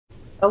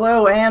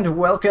Hello and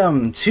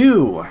welcome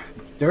to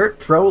Dirt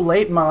Pro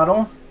Late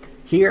Model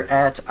here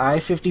at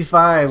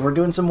I-55. We're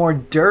doing some more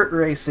dirt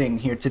racing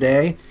here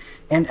today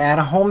and at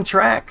a home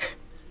track.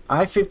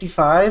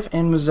 I-55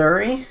 in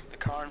Missouri,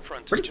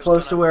 pretty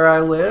close to where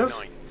I live.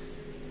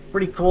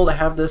 Pretty cool to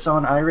have this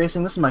on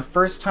iRacing. This is my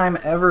first time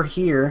ever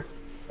here,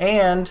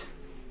 and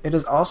it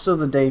is also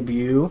the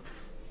debut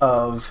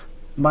of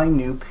my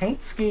new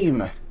paint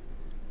scheme.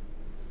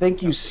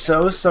 Thank you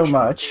so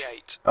much.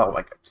 Oh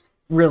my god.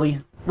 Really?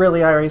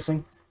 Really,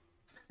 iRacing?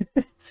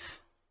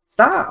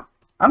 Stop!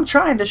 I'm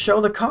trying to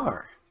show the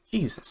car.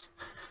 Jesus.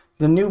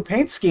 The new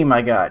paint scheme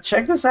I got.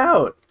 Check this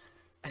out.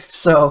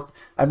 So,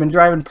 I've been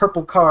driving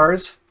purple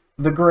cars,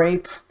 the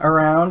Grape,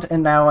 around,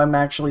 and now I'm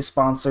actually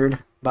sponsored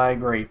by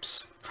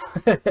Grapes.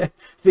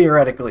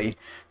 Theoretically.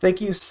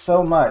 Thank you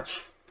so much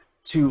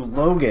to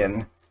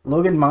Logan.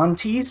 Logan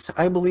Monteith,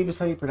 I believe is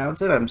how you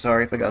pronounce it. I'm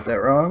sorry if I got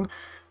that wrong.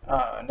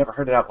 I never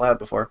heard it out loud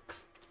before.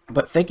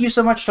 But thank you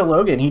so much to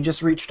Logan. He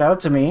just reached out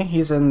to me.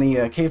 He's in the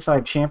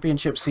K5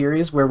 Championship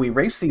Series where we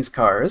race these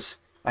cars.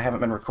 I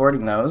haven't been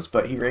recording those,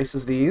 but he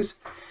races these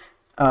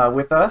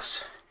with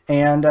us.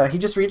 And he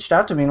just reached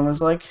out to me and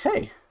was like,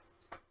 hey,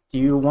 do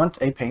you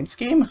want a paint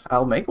scheme?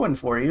 I'll make one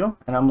for you.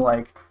 And I'm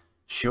like,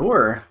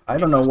 sure. I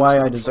don't know why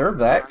I deserve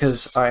that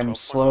because I'm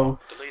slower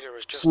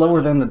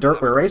than the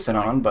dirt we're racing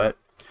on, but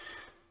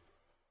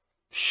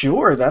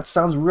sure, that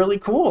sounds really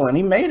cool. And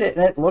he made it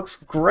and it looks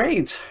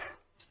great.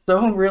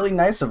 So really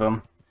nice of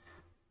him.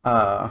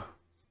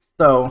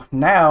 So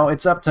now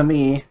it's up to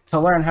me to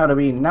learn how to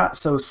be not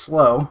so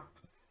slow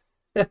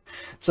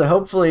to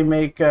hopefully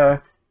make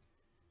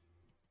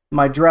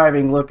my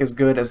driving look as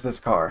good as this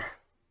car,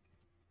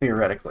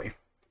 theoretically,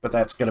 but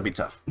that's gonna be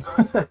tough.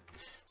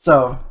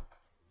 So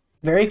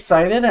very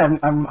excited.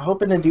 I'm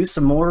hoping to do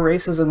some more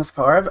races in this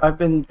car. I've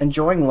been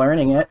enjoying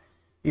learning it,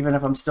 even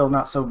if I'm still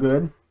not so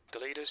good.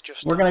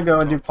 We're gonna go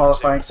and do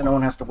qualifying so no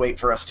one has to wait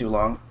for us too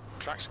long.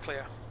 Track's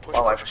clear.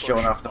 While I was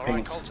showing off the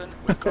paints.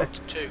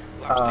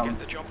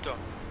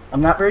 I'm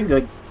not very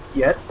good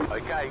yet.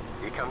 Okay,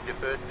 here comes your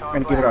first time. We're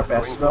gonna give it our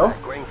best though.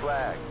 Green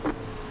flag.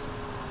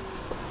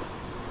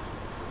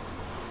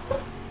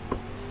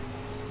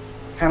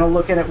 Kind of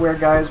looking at where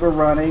guys were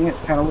running, it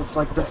kind of looks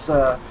like this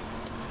low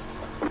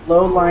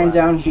line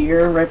down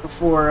here, right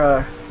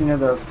before you know,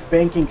 the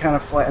banking kind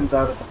of flattens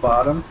out at the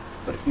bottom.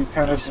 But if you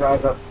kind of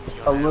drive up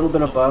a little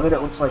bit above it,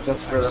 it looks like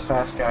that's where the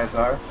fast guys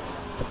are.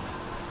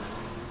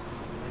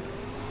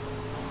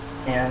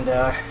 And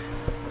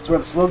that's where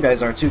the slow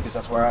guys are too, because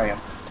that's where I am.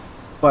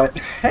 But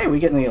hey, we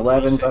get in the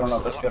 11s. I don't know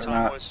if that's good or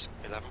not.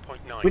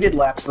 We did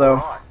laps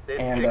though,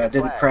 and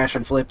didn't crash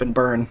and flip and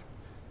burn.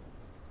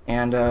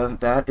 And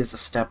that is a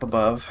step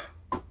above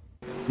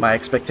my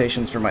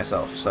expectations for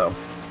myself. So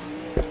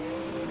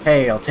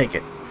hey, I'll take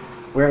it.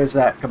 Where is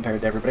that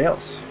compared to everybody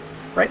else?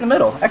 Right in the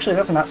middle. Actually,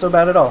 that's not so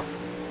bad at all.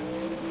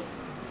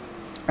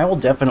 I will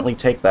definitely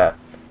take that.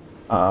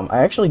 I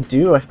actually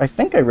do. I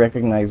think I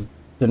recognize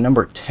the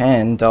number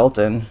 10,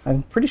 Dalton.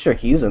 I'm pretty sure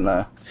he's in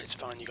the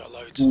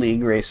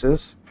league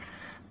races.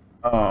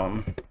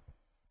 So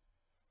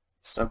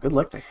good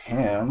luck to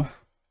him. I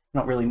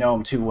don't really know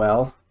him too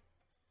well,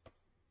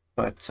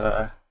 but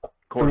the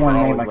one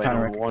name I kind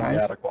of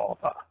recognize.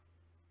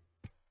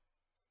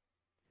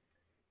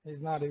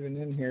 He's not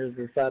even in here as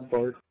the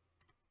sideboard.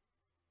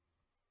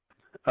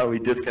 Oh, he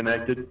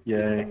disconnected?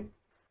 Yay.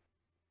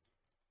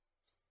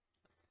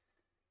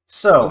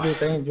 So,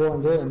 They ain't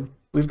joined in.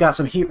 we've got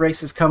some heat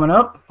races coming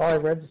up. Probably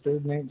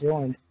registered and ain't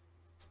joined.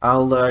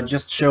 I'll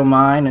just show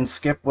mine and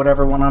skip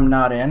whatever one I'm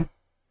not in.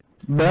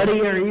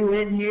 Buddy, are you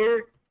in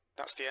here?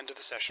 That's the end of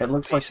the session. It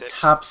looks like the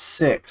top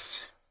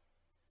 6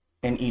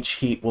 in each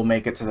heat will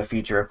make it to the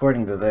feature,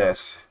 according to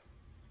this.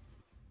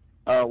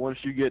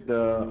 Once you get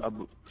the...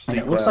 And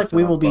it looks like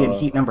we will be in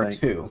heat number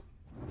 2.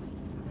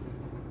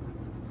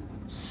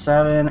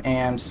 7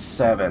 and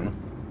 7.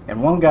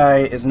 And one guy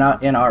is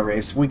not in our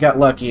race. We got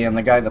lucky, and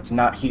the guy that's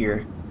not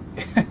here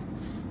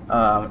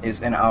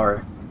is in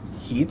our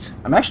heat.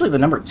 I'm actually the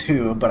number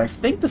 2, but I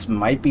think this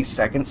might be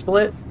second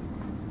split.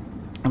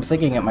 I'm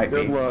thinking it might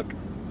be. Good luck.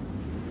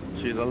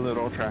 She's a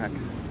little track.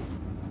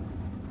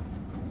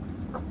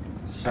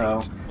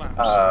 So,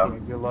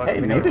 Good luck.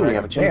 hey, maybe we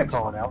have a chance.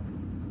 Calling out.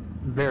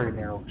 Very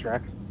narrow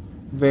track.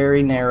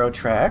 Very narrow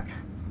track.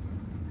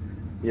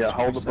 Yeah,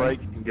 hold the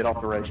brake and get off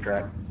the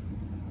racetrack.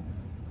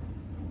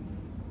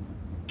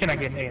 Can I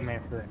get an AMA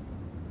for that?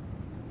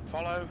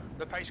 Follow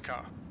the pace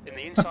car in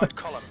the inside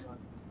column.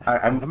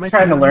 I'm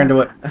trying to learn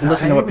to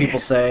listen to what people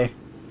say,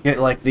 get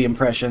like the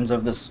impressions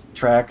of this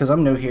track, because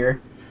I'm new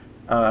here.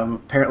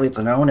 Apparently it's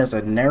known as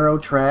a narrow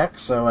track,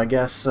 so I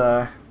guess,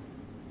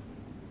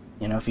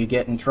 you know, if you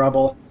get in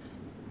trouble,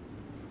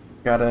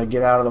 gotta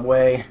get out of the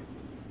way.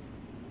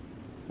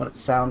 What it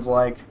sounds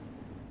like.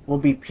 We'll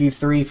be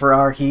P3 for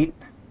our heat,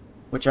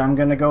 which I'm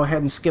gonna go ahead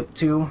and skip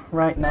to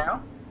right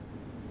now.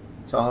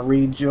 So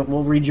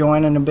we'll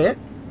rejoin in a bit.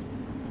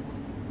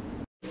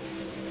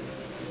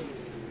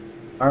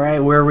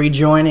 Alright, we're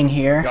rejoining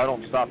here. Y'all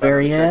don't stop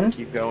Very after the check, end.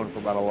 keep going for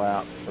about a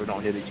lap so we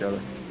don't hit each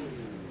other.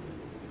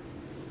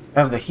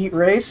 of the heat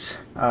race.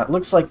 It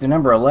looks like the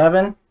number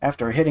 11,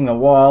 after hitting a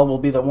wall, will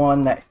be the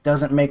one that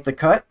doesn't make the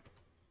cut.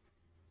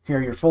 Here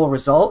are your full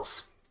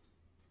results.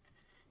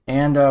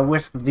 And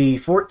with the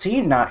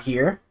 14 not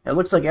here, it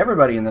looks like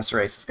everybody in this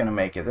race is going to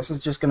make it. This is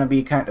just going to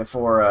be kind of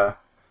for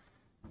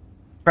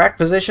track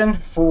position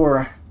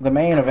for the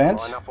main event.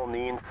 Line up on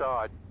the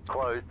inside.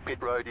 Closed.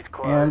 Pit road is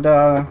closed.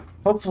 And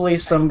hopefully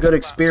some good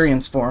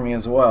experience for me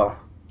as well.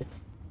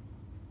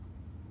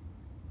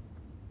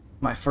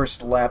 My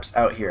first laps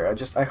out here.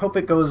 I hope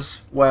it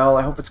goes well.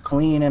 I hope it's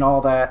clean and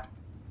all that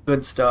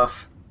good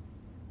stuff.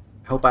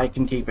 I hope I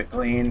can keep it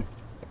clean.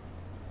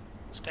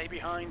 Stay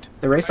behind.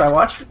 The race I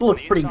watched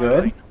looked pretty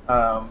good.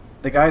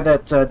 The guy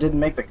that didn't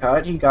make the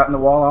cut, he got in the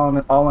wall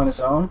all on his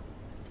own.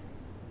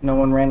 No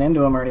one ran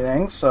into him or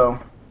anything, so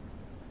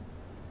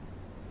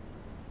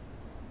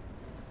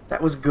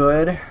that was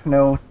good.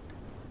 No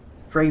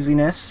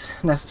craziness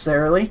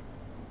necessarily.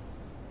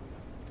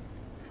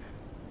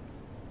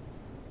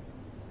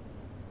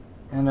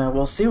 And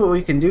we'll see what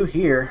we can do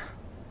here.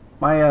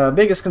 My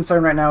biggest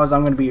concern right now is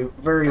I'm going to be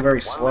very,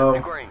 very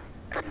slow.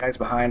 The guys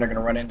behind are going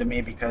to run into me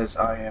because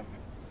I am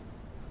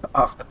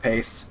off the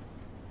pace.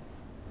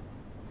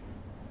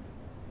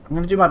 I'm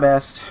going to do my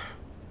best.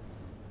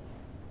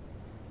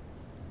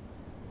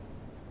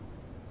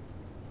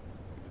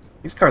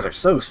 These cars are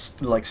so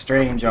like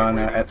strange on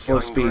at slow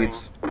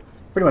speeds.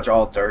 Pretty much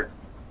all dirt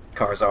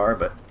cars are,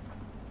 but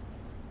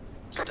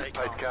Stay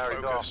calm.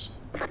 Focus.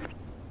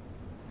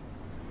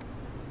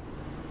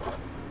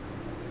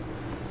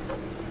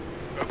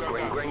 Go, go,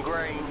 Green, go. green,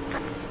 green.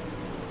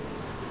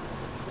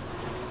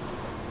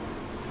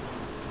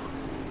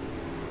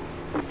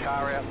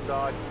 Car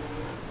outside.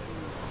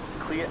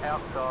 Clear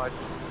outside.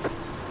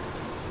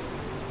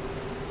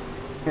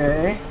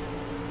 okay.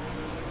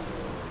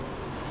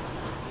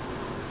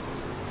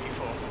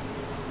 P4.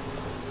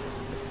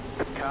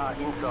 Car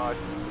inside.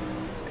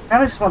 I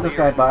kind of just want this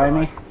guy by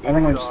me. I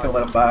think I'm just going to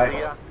let him by.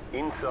 Clear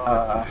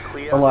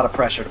inside. A lot of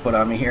pressure to put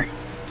on me here.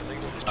 The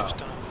leader has just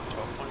done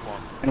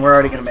 12.1. And we're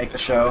already going to make the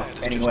show Ahead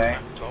has anyway.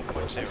 just done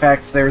 12.0. In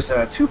fact, there's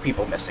 2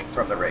 people missing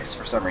from the race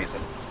for some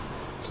reason.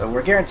 So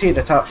we're guaranteed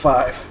a top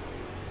 5.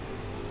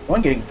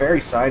 One getting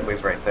very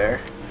sideways right there.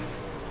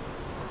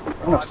 I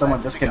don't know if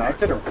someone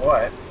disconnected or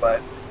what,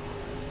 but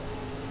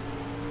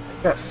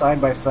I've got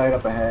side by side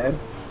up ahead.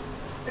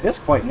 It is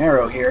quite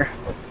narrow here.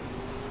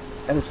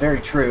 That is very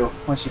true,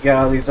 once you get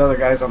all these other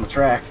guys on the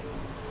track.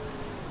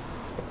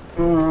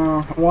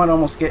 One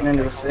almost getting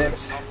into the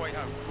 6. Halfway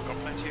home. We've got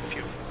plenty of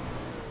fuel.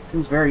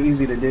 Seems very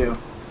easy to do.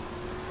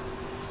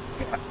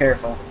 If you're not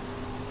careful.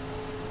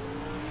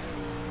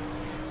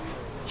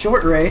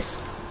 Short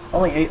race,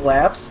 only 8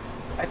 laps.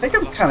 I think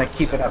I'm kind of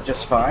keeping up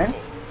just fine.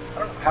 I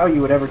don't know how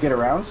you would ever get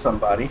around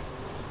somebody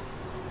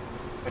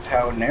with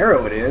how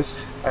narrow it is.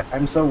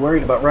 I'm so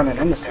worried about running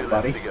into 2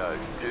 somebody. laps to go.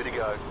 2 to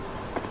go.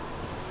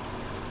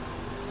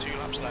 2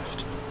 laps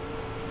left.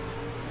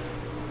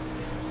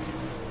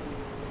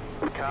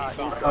 Car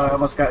inside. I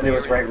almost got into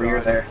his right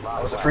rear there.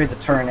 I was afraid to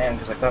turn in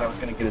because I thought I was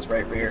going to get his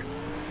right rear.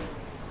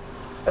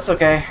 That's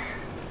okay.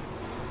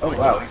 Oh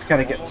wow, he's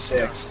kind of getting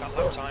 6. That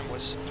lap time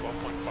was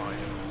 12.5.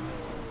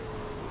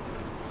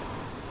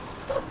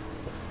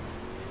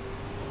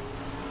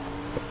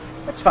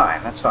 That's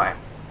fine, that's fine.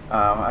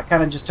 I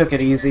kind of just took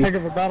it easy. Heck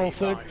of a battle,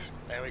 Sid. P5.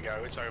 There we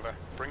go. It's over.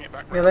 Bring it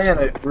back. Yeah, they had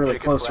a really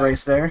close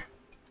race there.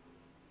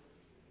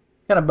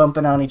 Kind of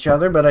bumping on each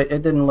other, but it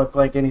didn't look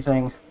like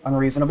anything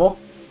unreasonable.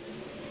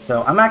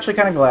 So I'm actually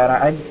kind of glad.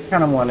 I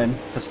kind of wanted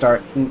to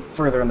start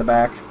further in the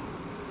back.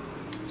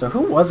 So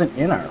who wasn't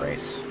in our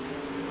race?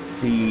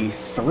 The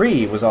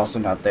 3 was also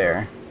not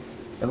there.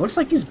 It looks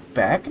like he's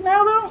back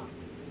now, though?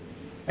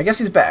 I guess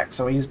he's back,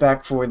 so he's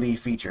back for the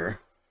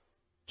feature.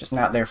 Just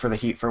not there for the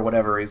heat for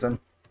whatever reason.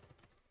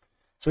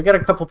 So we got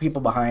a couple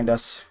people behind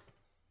us.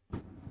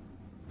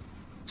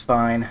 It's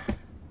fine.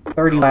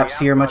 30 laps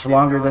here, much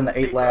longer than the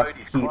 8-lap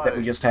heat that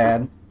we just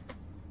had.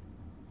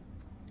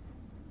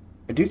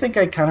 I do think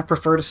I kind of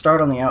prefer to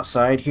start on the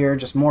outside here,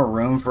 just more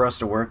room for us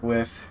to work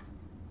with.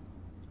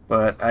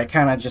 But I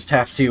kind of just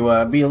have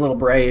to be a little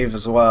brave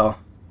as well.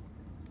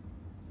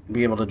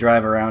 Be able to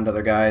drive around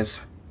other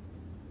guys.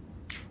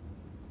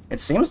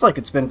 It seems like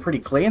it's been pretty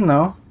clean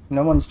though.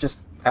 No one's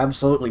just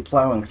absolutely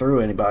plowing through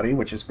anybody,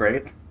 which is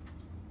great.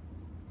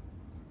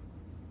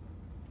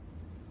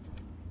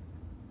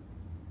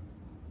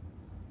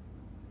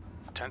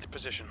 Tenth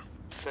position.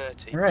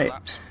 30 Right.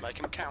 laps.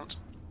 Make them count.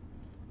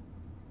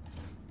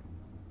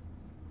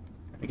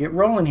 I get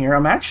rolling here. I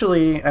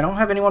don't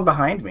have anyone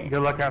behind me.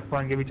 Good luck, have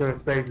fun, give each other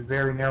space. It's a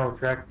very narrow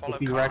track. Follow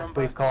If you car wreck,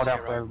 number please call it out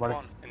for 0, everybody.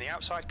 1. In the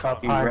outside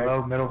Top, column. high, wreck.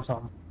 low, middle,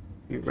 something.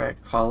 You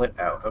wreck, call it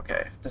out.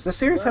 Okay. Does this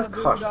series have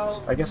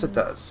cautions? I guess it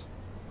does.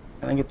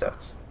 I think it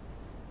does.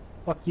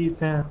 Fuck you,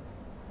 Tim.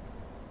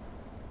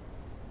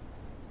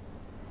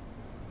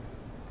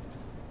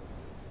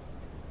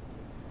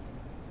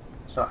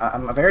 So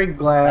I'm very I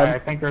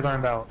glad think there's only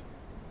about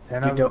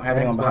 10 we of don't have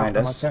anyone behind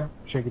something us. like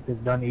that. Should get this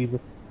done easy.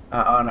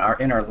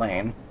 in our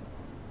lane.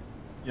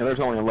 Yeah, there's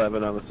only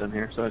 11 of us in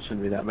here, so it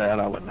shouldn't be that bad.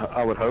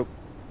 I would hope.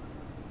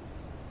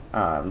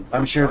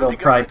 I'm sure they'll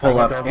probably pull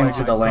up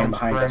into the lane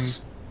behind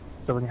us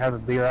So we can have a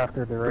beer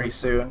after the pretty race.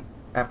 soon,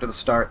 after the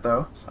start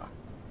though. So.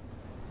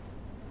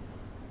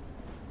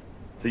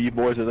 See you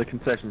boys at the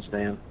concession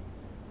stand.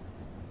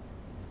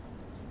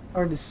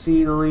 Hard to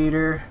see the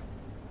leader,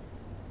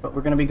 but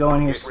we're going to be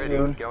going here Get ready,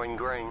 soon. going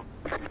green.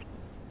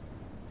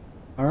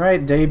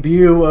 Alright,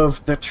 debut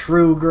of the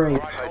true Grape.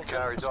 Right, Code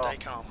car is off. stay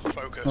calm,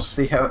 focus. We'll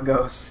see how it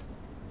goes.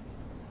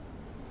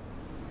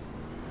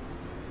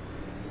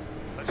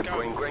 Let's go.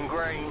 Green, green,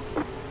 green.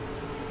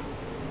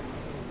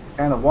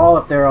 Kind of wall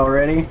up there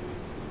already.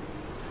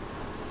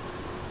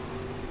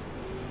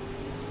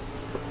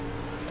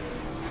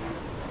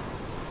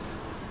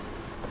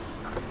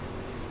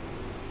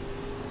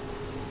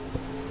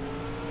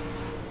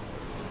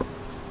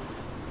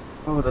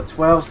 Oh, the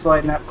 12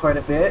 sliding up quite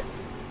a bit.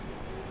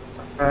 It's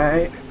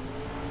alright.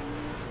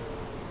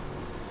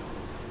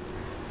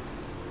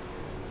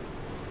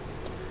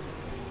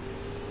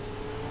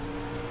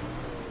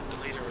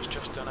 The leader has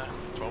just done a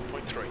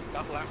 12.3.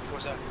 That lap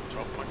was a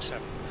 12.7.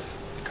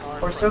 The car in We're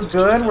front so has just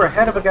good, done we're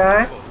ahead of a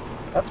guy.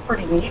 12.4. That's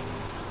pretty neat.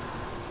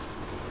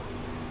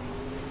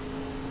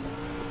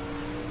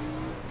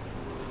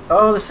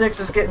 Oh, the 6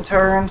 is getting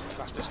turned.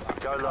 Fastest lap.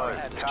 Go The low. car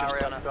ahead has Car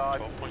just done a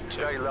outside. 12.2.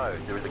 Stay low.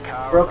 There is a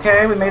car. We're on the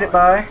okay, we made it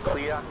by.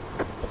 Clear.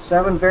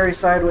 7 very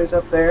sideways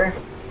up there.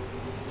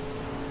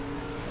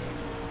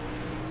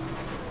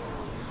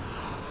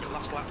 Your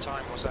last lap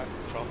time was at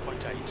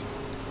 12.8.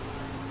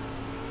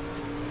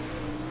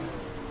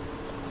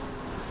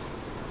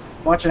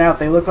 Watching out,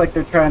 they look like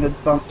they're trying to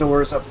bump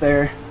doors up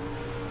there.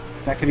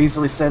 That could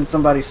easily send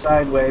somebody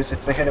sideways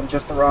if they hit him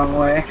just the wrong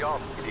way. Good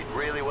job. You did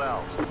really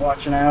well. So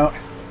watching out.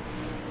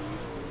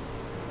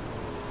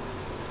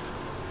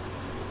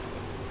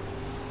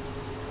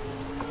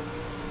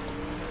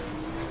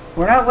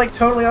 We're not like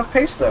totally off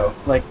pace though.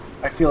 Like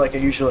I feel like I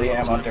usually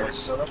am on dirt,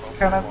 so that's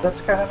kind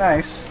of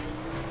nice.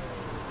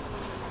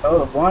 Oh,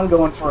 the 1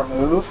 going for a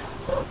move.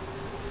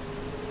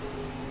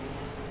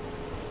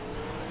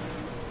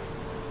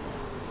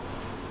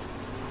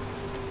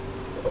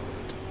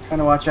 Trying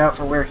to watch out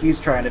for where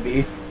he's trying to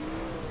be.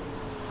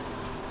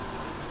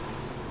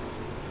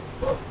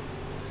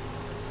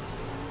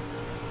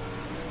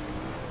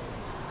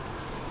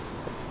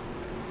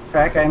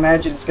 Track, I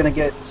imagine it's going to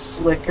get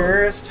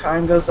slicker as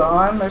time goes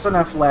on. There's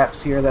enough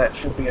laps here that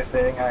should be a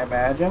thing, I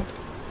imagine.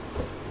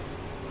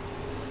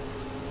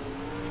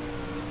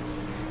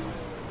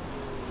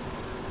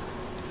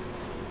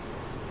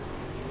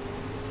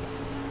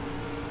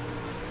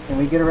 Can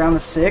we get around the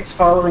 6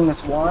 following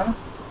this 1?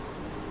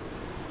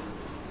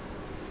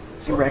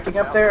 Is he wrecking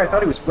up there? I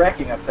thought he was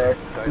wrecking up there.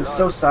 He was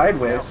so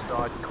sideways.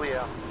 Outside, clear.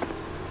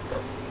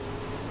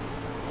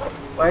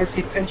 Why is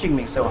he pinching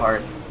me so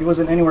hard? He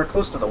wasn't anywhere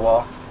close to the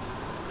wall.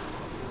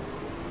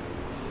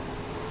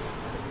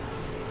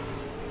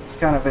 It's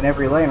kind of in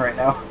every lane right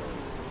now.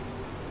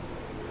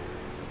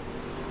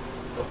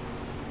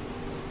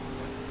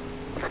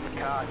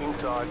 Car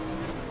inside.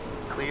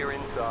 Clear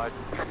inside.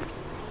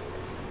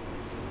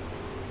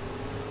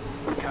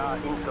 Car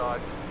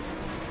inside.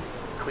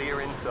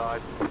 Clear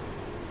inside.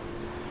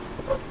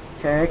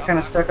 Okay, kind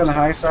of stuck on the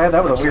high side.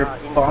 That was a weird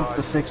bump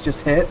the 6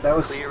 just hit. That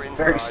was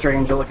very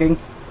strange looking.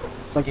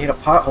 It's like he hit a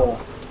pothole.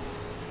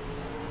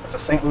 It's a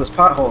St. Louis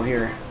pothole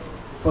here.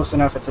 Close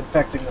enough it's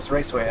infecting this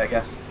raceway, I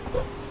guess.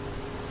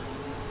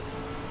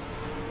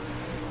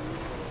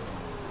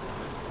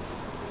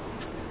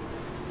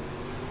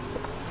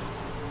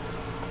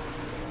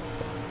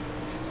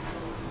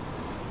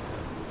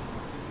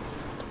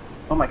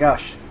 Oh my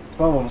gosh,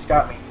 12 almost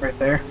got me right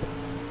there.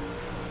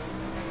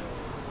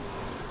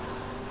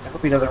 I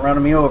hope he doesn't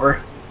run me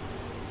over.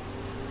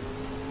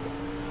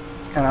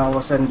 It's kind of all of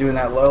a sudden doing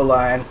that low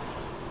line.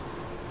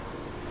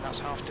 That's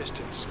half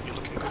distance. You're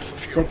looking good for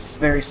fuel. 6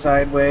 very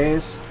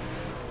sideways.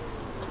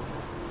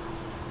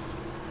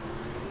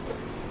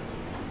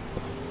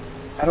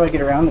 How do I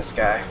get around this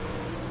guy?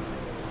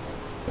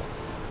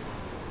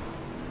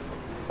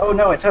 Oh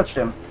no, I touched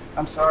him.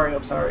 I'm sorry,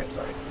 I'm sorry, I'm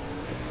sorry.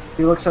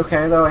 He looks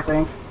okay though, I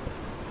think.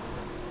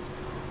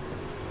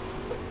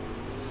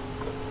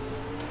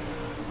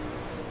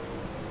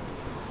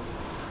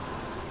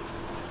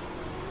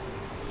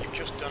 You've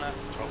just done a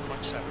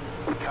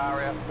 12.7.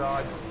 Car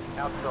outside.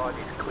 Outside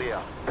is clear.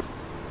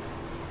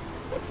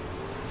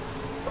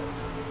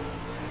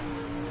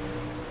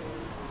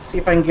 See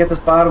if I can get this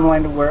bottom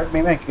line to work.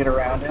 Maybe I can get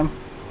around him.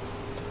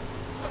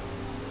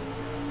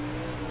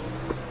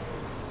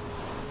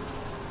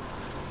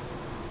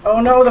 Oh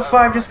no, the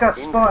 5 just got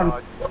spun.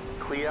 Inside.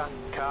 Clear.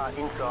 Car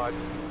inside.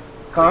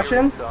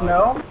 Caution?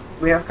 No?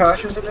 We have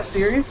cautions in this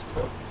series?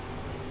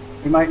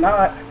 We might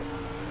not.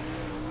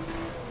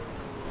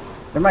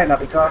 There might not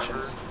be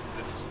cautions. Just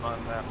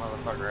spun that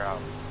motherfucker out.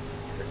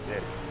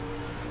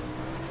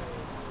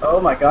 Oh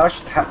my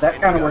gosh,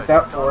 that kind of worked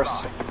out for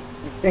us.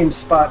 We gained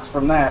spots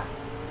from that.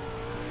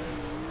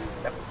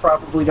 That we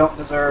probably don't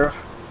deserve.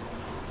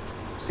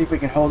 See if we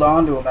can hold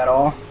on to them at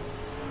all.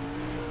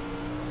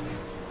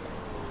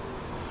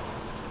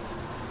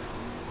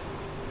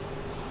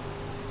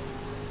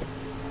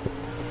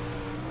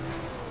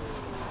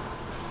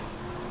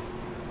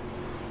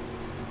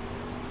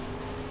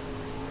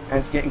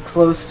 Guy's getting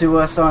close to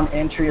us on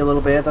entry a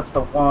little bit. That's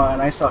the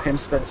one. I saw him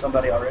spin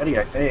somebody already,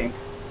 I think.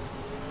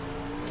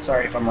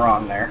 Sorry if I'm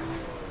wrong there.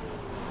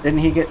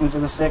 Didn't he get into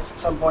the 6 at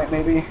some point,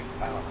 maybe?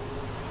 I don't know.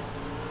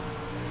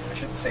 I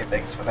shouldn't say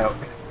things without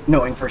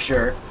knowing for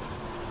sure.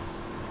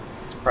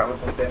 It's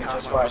probably been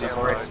just fine this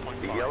race.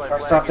 Car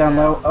stop down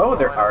low. Oh,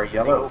 there are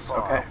yellows.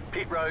 Okay.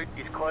 Pit road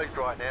is closed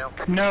right now.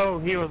 No,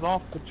 he was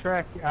off the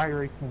track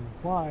iRacing.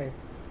 Why?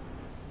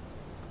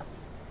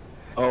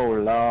 Oh,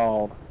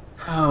 Lord.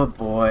 Oh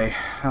boy.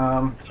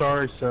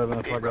 Sorry, Seven,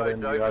 if I got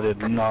into you. I did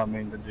not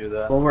mean to do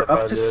that. Well, we're If up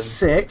I to did.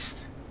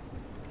 6th.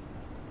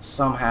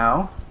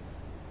 Somehow.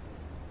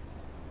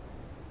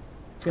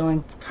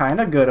 Feeling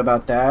kind of good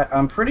about that.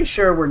 I'm pretty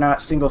sure we're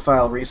not single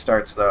file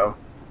restarts though.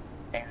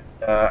 And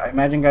I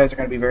imagine guys are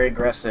going to be very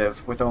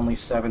aggressive with only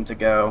 7 to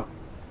go.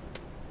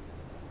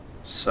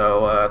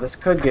 So this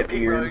could get Pit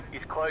weird. road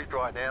is closed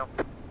right now.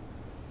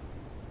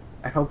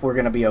 I hope we're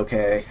going to be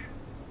okay.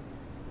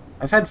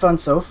 I've had fun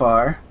so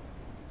far.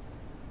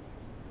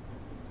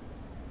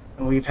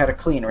 And we've had a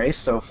clean race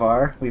so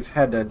far. We've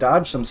had to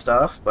dodge some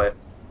stuff, but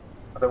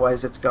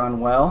otherwise it's gone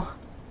well.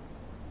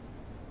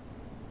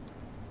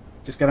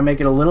 Just got to make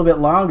it a little bit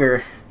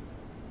longer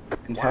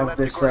and have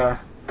this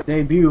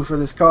debut for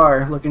this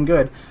car looking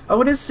good.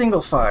 Oh, it is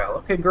single file.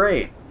 Okay,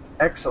 great.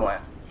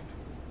 Excellent.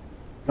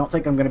 Don't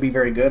think I'm going to be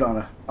very good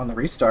on the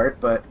restart,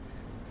 but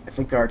I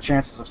think our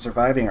chances of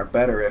surviving are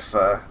better if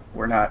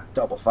we're not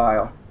double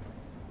file.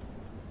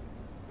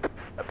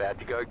 About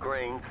to go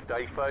green.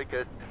 Stay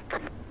focused.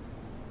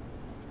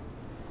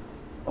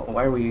 Well,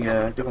 why are we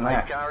doing Pace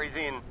that? car is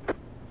in.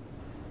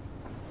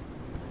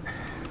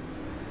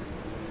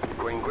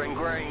 Green, green,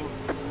 green.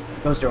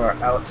 Goes to our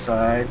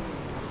outside.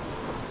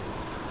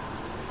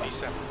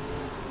 P7.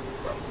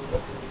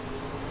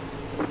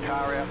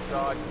 Car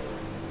outside.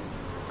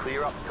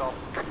 Clear up top.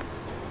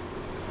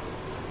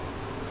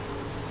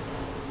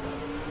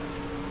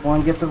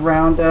 One gets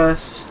around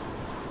us.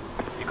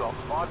 You got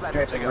 5 laps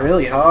Drives to it go.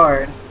 really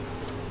hard.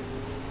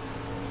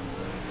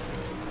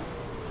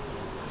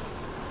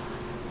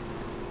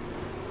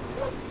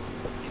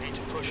 You need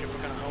to push if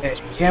we're going to hold Okay, this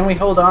position. can we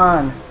hold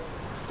on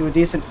to a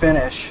decent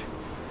finish?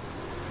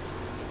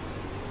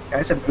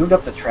 Guys have moved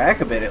up the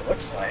track a bit, it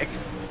looks like.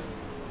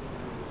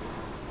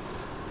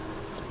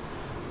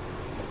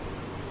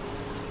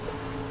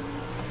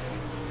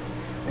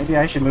 Maybe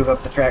I should move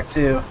up the track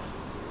too.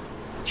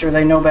 I'm sure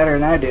they know better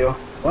than I do.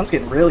 One's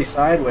getting really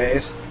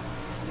sideways.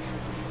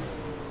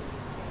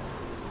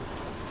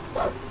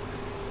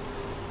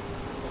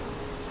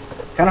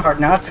 It's kind of hard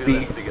not to 2 be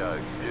laps to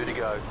go. 2 to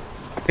go.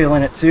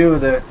 feeling it too,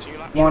 the 2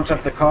 laps launch remaining.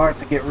 up the car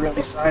to get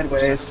really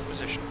sideways. Second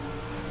position.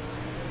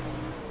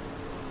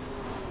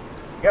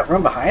 Got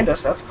room behind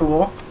us, that's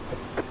cool.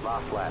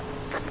 Last lap.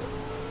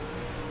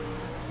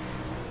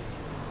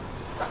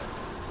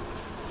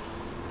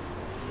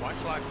 White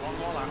flag, 1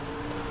 more lap.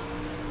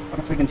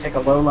 Wonder if we can take a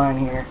low line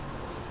here.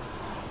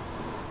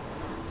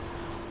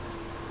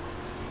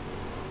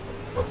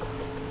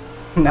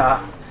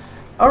 Nah.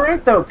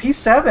 Alright though,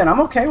 P7, I'm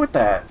okay with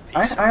that.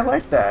 I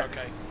like that.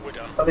 Okay, we're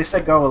done. But they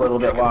said go a little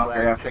bit Chicken longer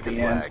flag, after chicken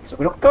the end, flag. so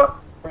we don't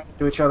run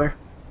into each other.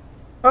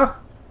 Oh.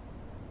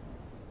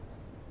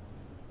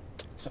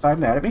 Is the 5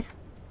 mad at me?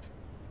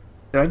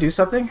 Did I do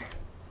something?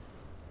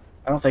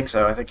 I don't think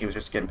so. I think he was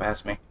just getting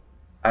past me.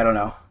 I don't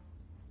know.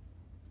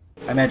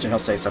 I imagine he'll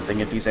say something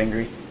if he's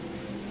angry.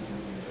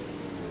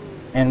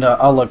 And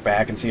I'll look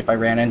back and see if I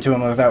ran into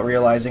him without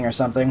realizing or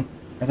something.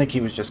 I think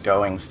he was just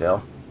going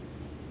still.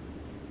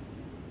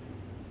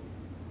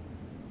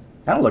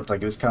 Kind of looked like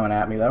he was coming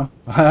at me, though.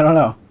 I don't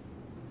know.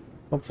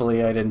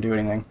 Hopefully I didn't do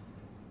anything.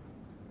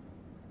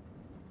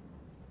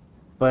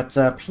 But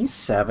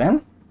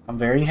P7, I'm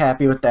very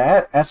happy with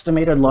that.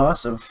 Estimated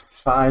loss of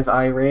 5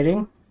 I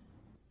rating.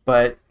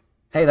 But,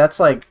 hey, that's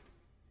like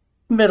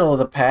middle of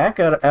the pack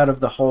out of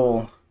the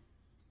whole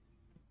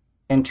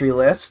entry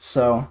list.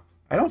 So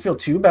I don't feel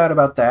too bad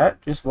about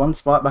that. Just 1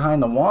 spot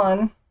behind the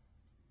 1.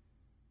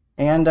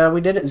 And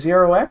we did it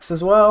 0x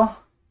as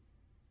well.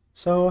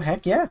 So,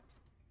 heck yeah.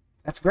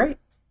 That's great.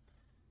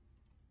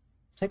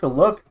 Take a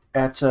look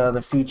at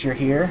the feature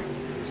here.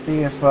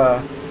 See if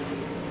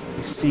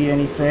we see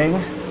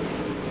anything.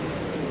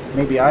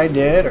 Maybe I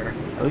did, or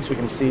at least we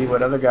can see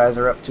what other guys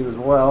are up to as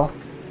well.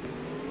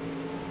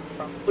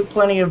 Probably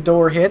plenty of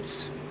door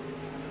hits.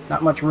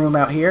 Not much room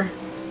out here.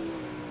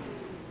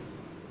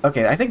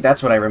 Okay, I think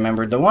that's what I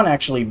remembered. The 1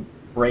 actually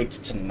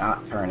braked to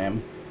not turn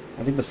him.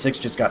 I think the 6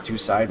 just got too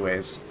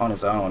sideways on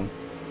his own.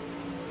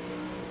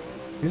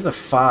 Here's the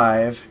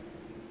 5.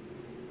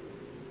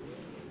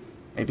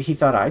 Maybe he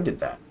thought I did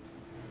that.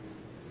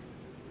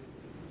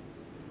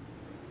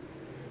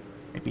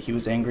 Maybe he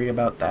was angry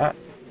about that.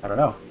 I don't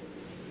know.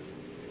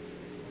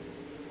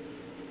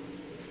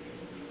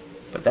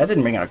 But that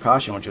didn't bring out a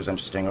caution, which was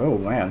interesting. Oh,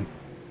 man.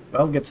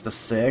 12 gets the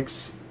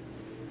 6.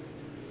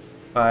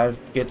 5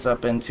 gets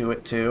up into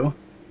it, too.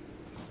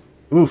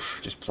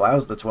 Oof, just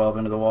plows the 12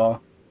 into the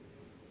wall.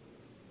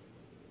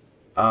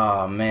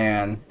 Oh,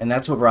 man. And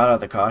that's what brought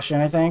out the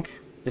caution, I think?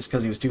 Just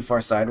because he was too far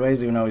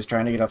sideways, even though he was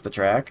trying to get off the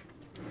track?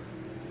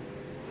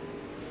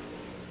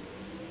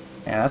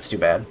 Yeah, that's too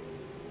bad.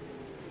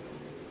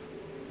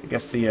 I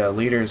guess the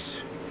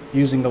leader's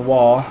using the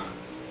wall.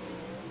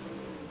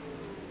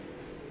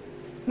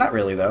 Not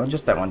really, though.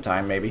 Just that one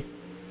time, maybe.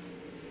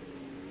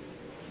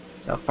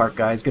 South Park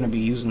guy's going to be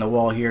using the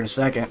wall here in a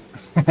second.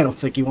 I don't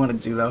think he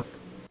wanted to, though.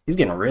 He's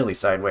getting really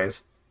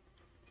sideways.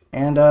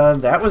 And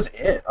that was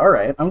it.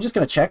 Alright, I'm just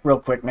going to check real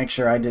quick, make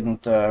sure I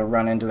didn't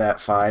run into that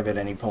 5 at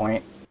any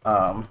point.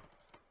 I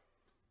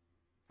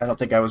don't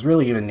think I was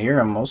really even near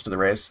him most of the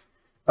race.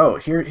 Oh,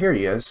 here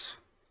he is.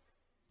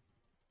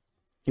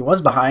 He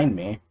was behind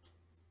me.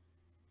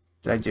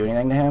 Did I do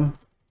anything to him?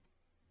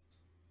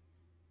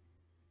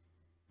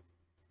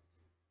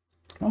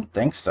 I don't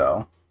think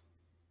so.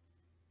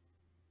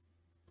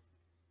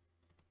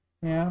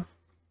 Yeah.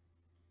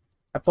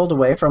 I pulled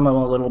away from him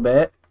a little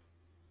bit.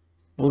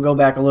 We'll go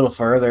back a little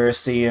further,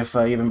 see if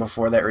even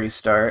before that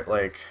restart,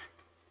 like...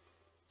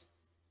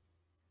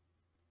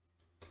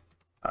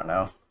 I don't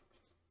know.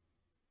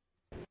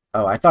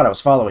 Oh, I thought I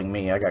was following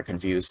me. I got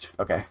confused.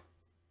 Okay.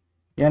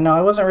 Yeah, no,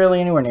 I wasn't really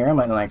anywhere near him,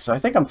 I think, so I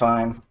think I'm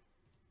fine.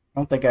 I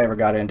don't think I ever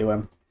got into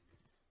him.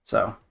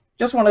 So,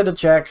 just wanted to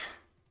check,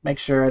 make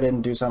sure I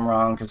didn't do something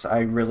wrong, because I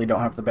really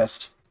don't have the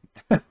best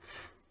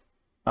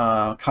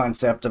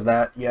concept of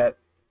that yet.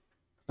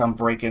 If I'm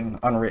breaking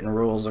unwritten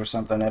rules or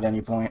something at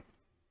any point.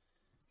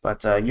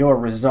 But your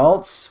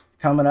results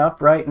coming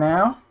up right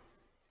now.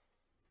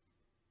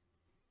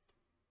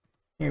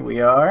 Here we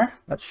are.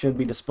 That should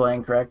be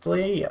displaying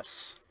correctly.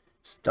 Yes.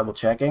 Just double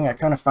checking. I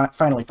kind of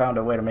finally found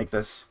a way to make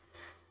this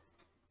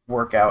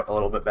work out a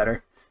little bit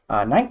better.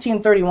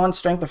 1931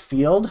 strength of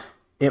field.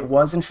 It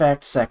was in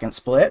fact second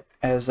split,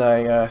 as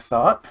I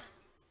thought.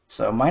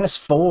 So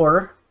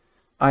 -4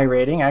 I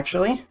rating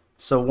actually.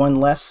 So one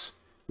less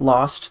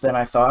lost than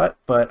I thought,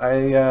 but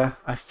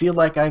I feel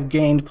like I've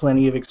gained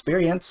plenty of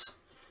experience.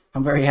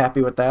 I'm very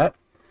happy with that.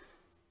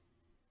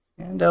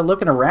 And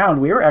looking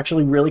around, we were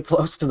actually really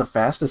close to the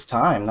fastest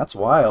time. That's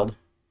wild.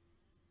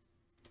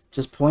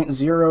 Just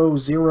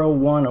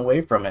 0.001 away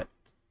from it.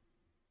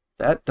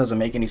 That doesn't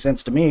make any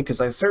sense to me,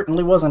 because I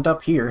certainly wasn't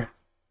up here.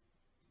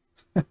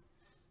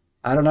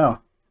 I don't know.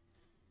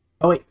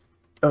 Oh, wait.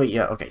 Oh,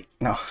 yeah, okay.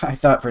 No, I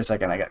thought for a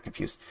second I got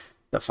confused.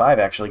 The 5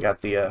 actually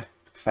got the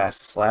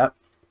fastest lap.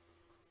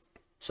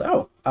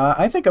 So,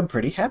 I think I'm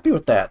pretty happy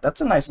with that.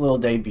 That's a nice little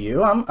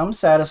debut. I'm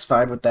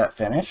satisfied with that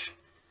finish.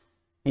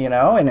 You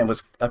know, and it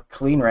was a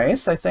clean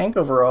race, I think,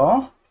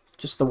 overall.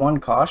 Just the one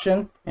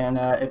caution, and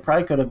it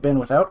probably could have been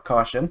without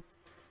caution.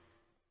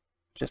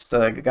 Just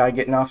a guy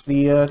getting off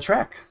the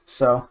track.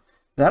 So,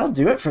 that'll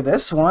do it for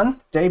this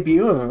one.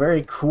 Debut of a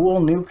very cool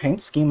new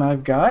paint scheme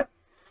I've got.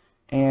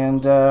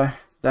 And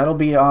that'll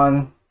be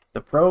on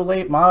the Pro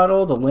late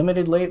model, the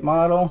Limited late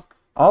model,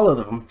 all of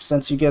them,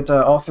 since you get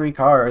all 3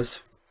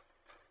 cars.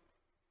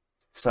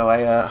 So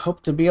I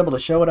hope to be able to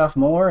show it off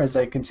more as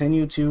I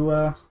continue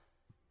to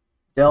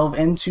delve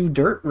into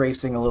dirt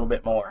racing a little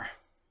bit more.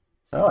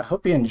 So I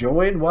hope you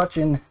enjoyed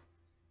watching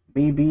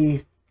me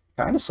be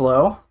kind of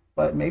slow,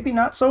 but maybe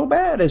not so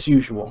bad as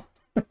usual.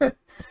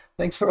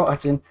 Thanks for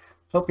watching.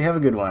 Hope you have a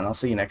good one. I'll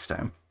see you next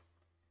time.